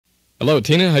Hello,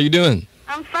 Teena. How you doing?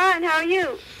 I'm fine. How are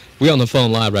you? We're on the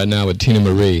phone live right now with Teena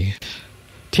Marie.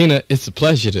 Teena, it's a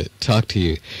pleasure to talk to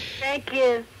you. Thank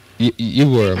you. You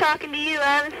were... talking to you. I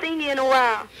haven't seen you in a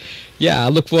while. Yeah, I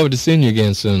look forward to seeing you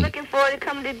again soon. Looking forward to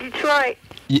coming to Detroit.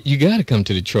 You got to come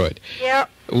to Detroit. Yep.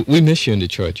 We miss you in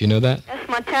Detroit. You know that? That's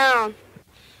my town.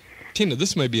 Teena,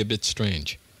 this may be a bit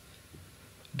strange.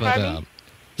 But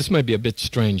this may be a bit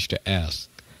strange to ask.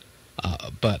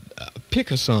 But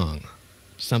pick a song.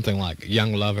 Something like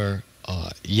Young Lover,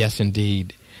 Yes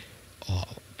Indeed, or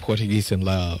Portuguese in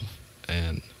Love,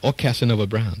 or Casanova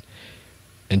Brown.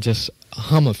 And just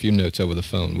hum a few notes over the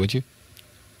phone, would you?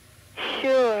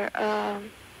 Sure.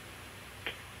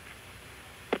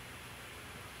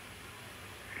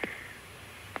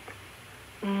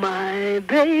 My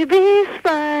baby's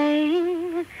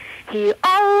fine. He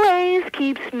always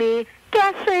keeps me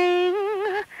guessing,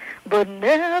 but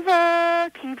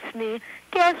never keeps me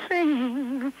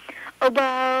guessing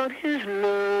about his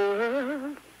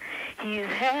love. He's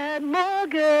had more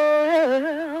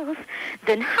girls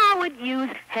than Howard Hughes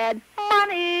had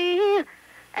money.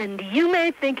 And you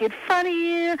may think it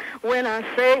funny when I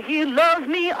say he loves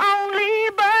me only,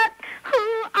 but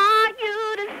who are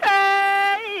you to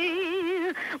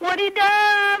say what he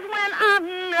does when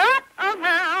I'm not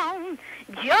around?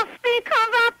 Just because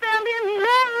I fell in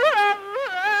love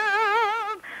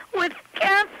with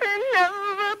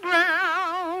Casanova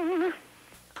Brown.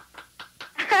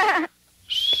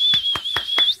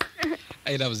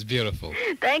 Hey, that was beautiful.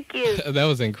 Thank you. That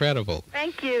was incredible.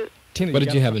 Thank you. Teena, what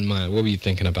did you have in mind? What were you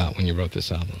thinking about when you wrote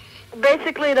this album?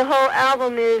 Basically, the whole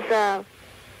album is the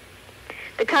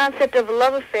concept of a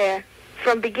love affair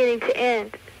from beginning to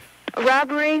end.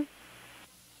 Robbery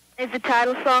is the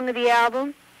title song of the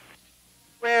album,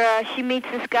 where she meets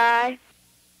this guy.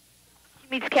 She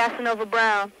meets Casanova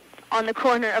Brown on the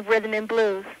corner of Rhythm and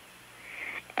Blues.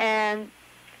 And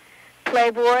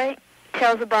Playboy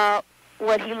tells about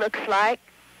what he looks like.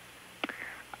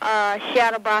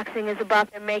 Shadowboxing is about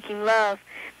their making love.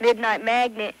 Midnight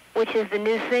Magnet, which is the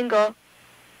new single,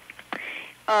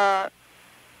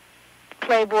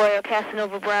 Playboy or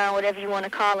Casanova Brown, whatever you want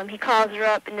to call him, he calls her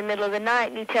up in the middle of the night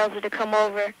and he tells her to come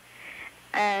over.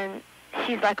 And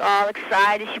she's like all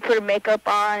excited. She put her makeup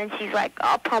on and she's like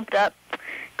all pumped up,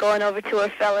 going over to her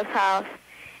fella's house.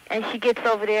 And she gets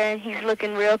over there and he's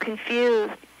looking real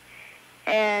confused.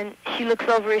 And she looks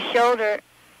over his shoulder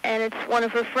and it's one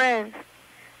of her friends.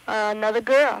 Another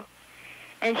girl,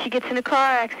 and she gets in a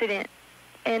car accident,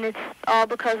 and it's all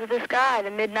because of this guy, the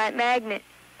Midnight Magnet.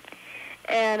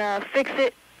 And Fix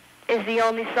It is the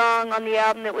only song on the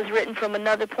album that was written from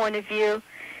another point of view.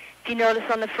 If you notice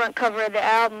on the front cover of the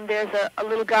album, there's a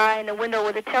little guy in the window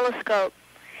with a telescope,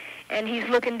 and he's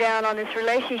looking down on this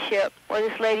relationship where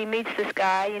this lady meets this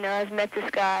guy, has met this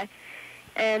guy,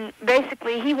 and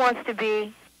basically he wants to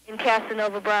be in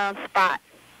Casanova Brown's spot.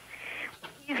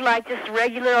 He's like just a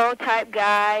regular old type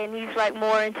guy, and he's like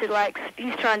more into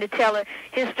he's trying to tell her,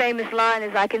 his famous line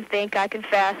is, I can think, I can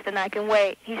fast, and I can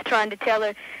wait. He's trying to tell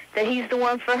her that he's the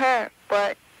one for her,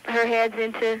 but her head's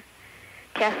into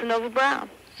Casanova Brown.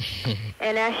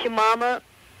 And Ask Your Mama,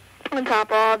 on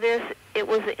top of all this, it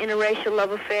was an interracial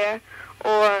love affair,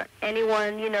 or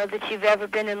anyone, that you've ever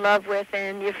been in love with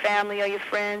and your family or your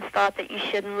friends thought that you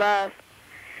shouldn't love.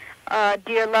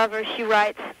 Dear Lover, she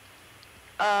writes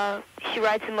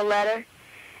him a letter,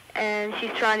 and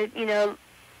she's trying to,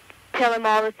 tell him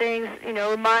all the things,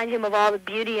 remind him of all the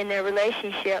beauty in their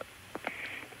relationship.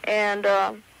 And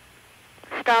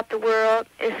Stop the World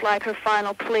is like her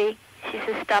final plea. She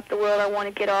says, stop the world, I want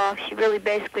to get off. She really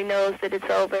basically knows that it's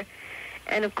over.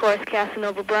 And, of course,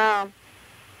 Casanova Brown,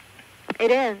 it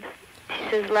ends. She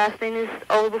says, last thing is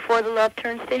over before the love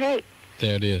turns to hate.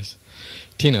 There it is.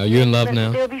 Teena, are you in love now?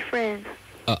 Let's still be friends.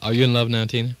 Are you in love now,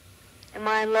 Teena? Am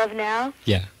I in love now?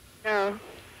 Yeah. No.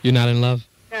 You're not in love?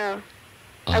 No.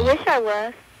 I wish I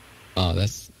was. Oh,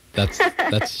 that's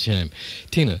a shame.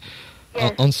 Teena,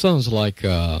 yes. On songs like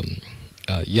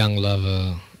Young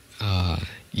Lover,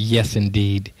 Yes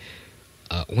Indeed,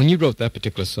 when you wrote that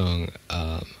particular song,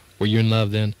 were you in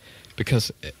love then?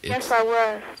 Because yes, I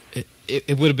was.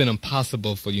 It would have been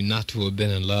impossible for you not to have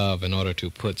been in love in order to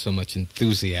put so much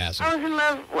enthusiasm. I was in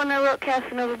love when I wrote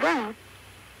Casanova Brown.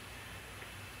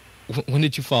 When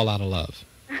did you fall out of love?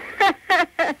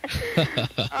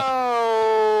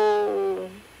 Oh,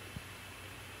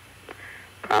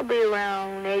 probably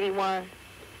around 81.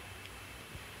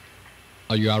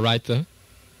 Are you all right, though?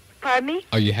 Pardon me?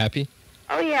 Are you happy?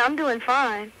 Oh, yeah, I'm doing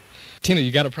fine. Teena,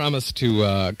 you got to promise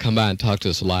to come by and talk to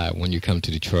us live when you come to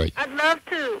Detroit. I'd love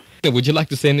to. Would you like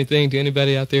to say anything to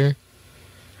anybody out there?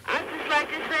 I'd just like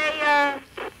to say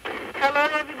hello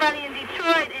to everybody in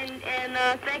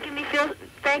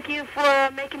thank you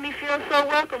for making me feel so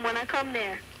welcome when I come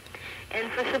there, and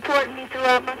for supporting me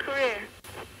throughout my career.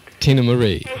 Teena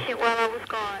Marie. Patient while I was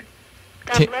gone.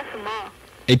 God bless them all.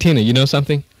 Hey, Teena, you know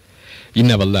something? You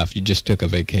never left. You just took a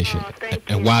vacation. Oh, thank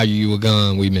you. And while you were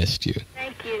gone, we missed you.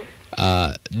 Thank you.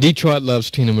 Detroit loves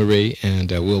Teena Marie,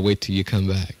 and we'll wait till you come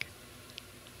back.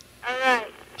 All right.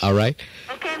 All right?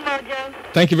 Okay, Mojo.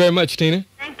 Thank you very much, Teena.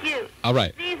 Thank you. All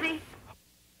right. See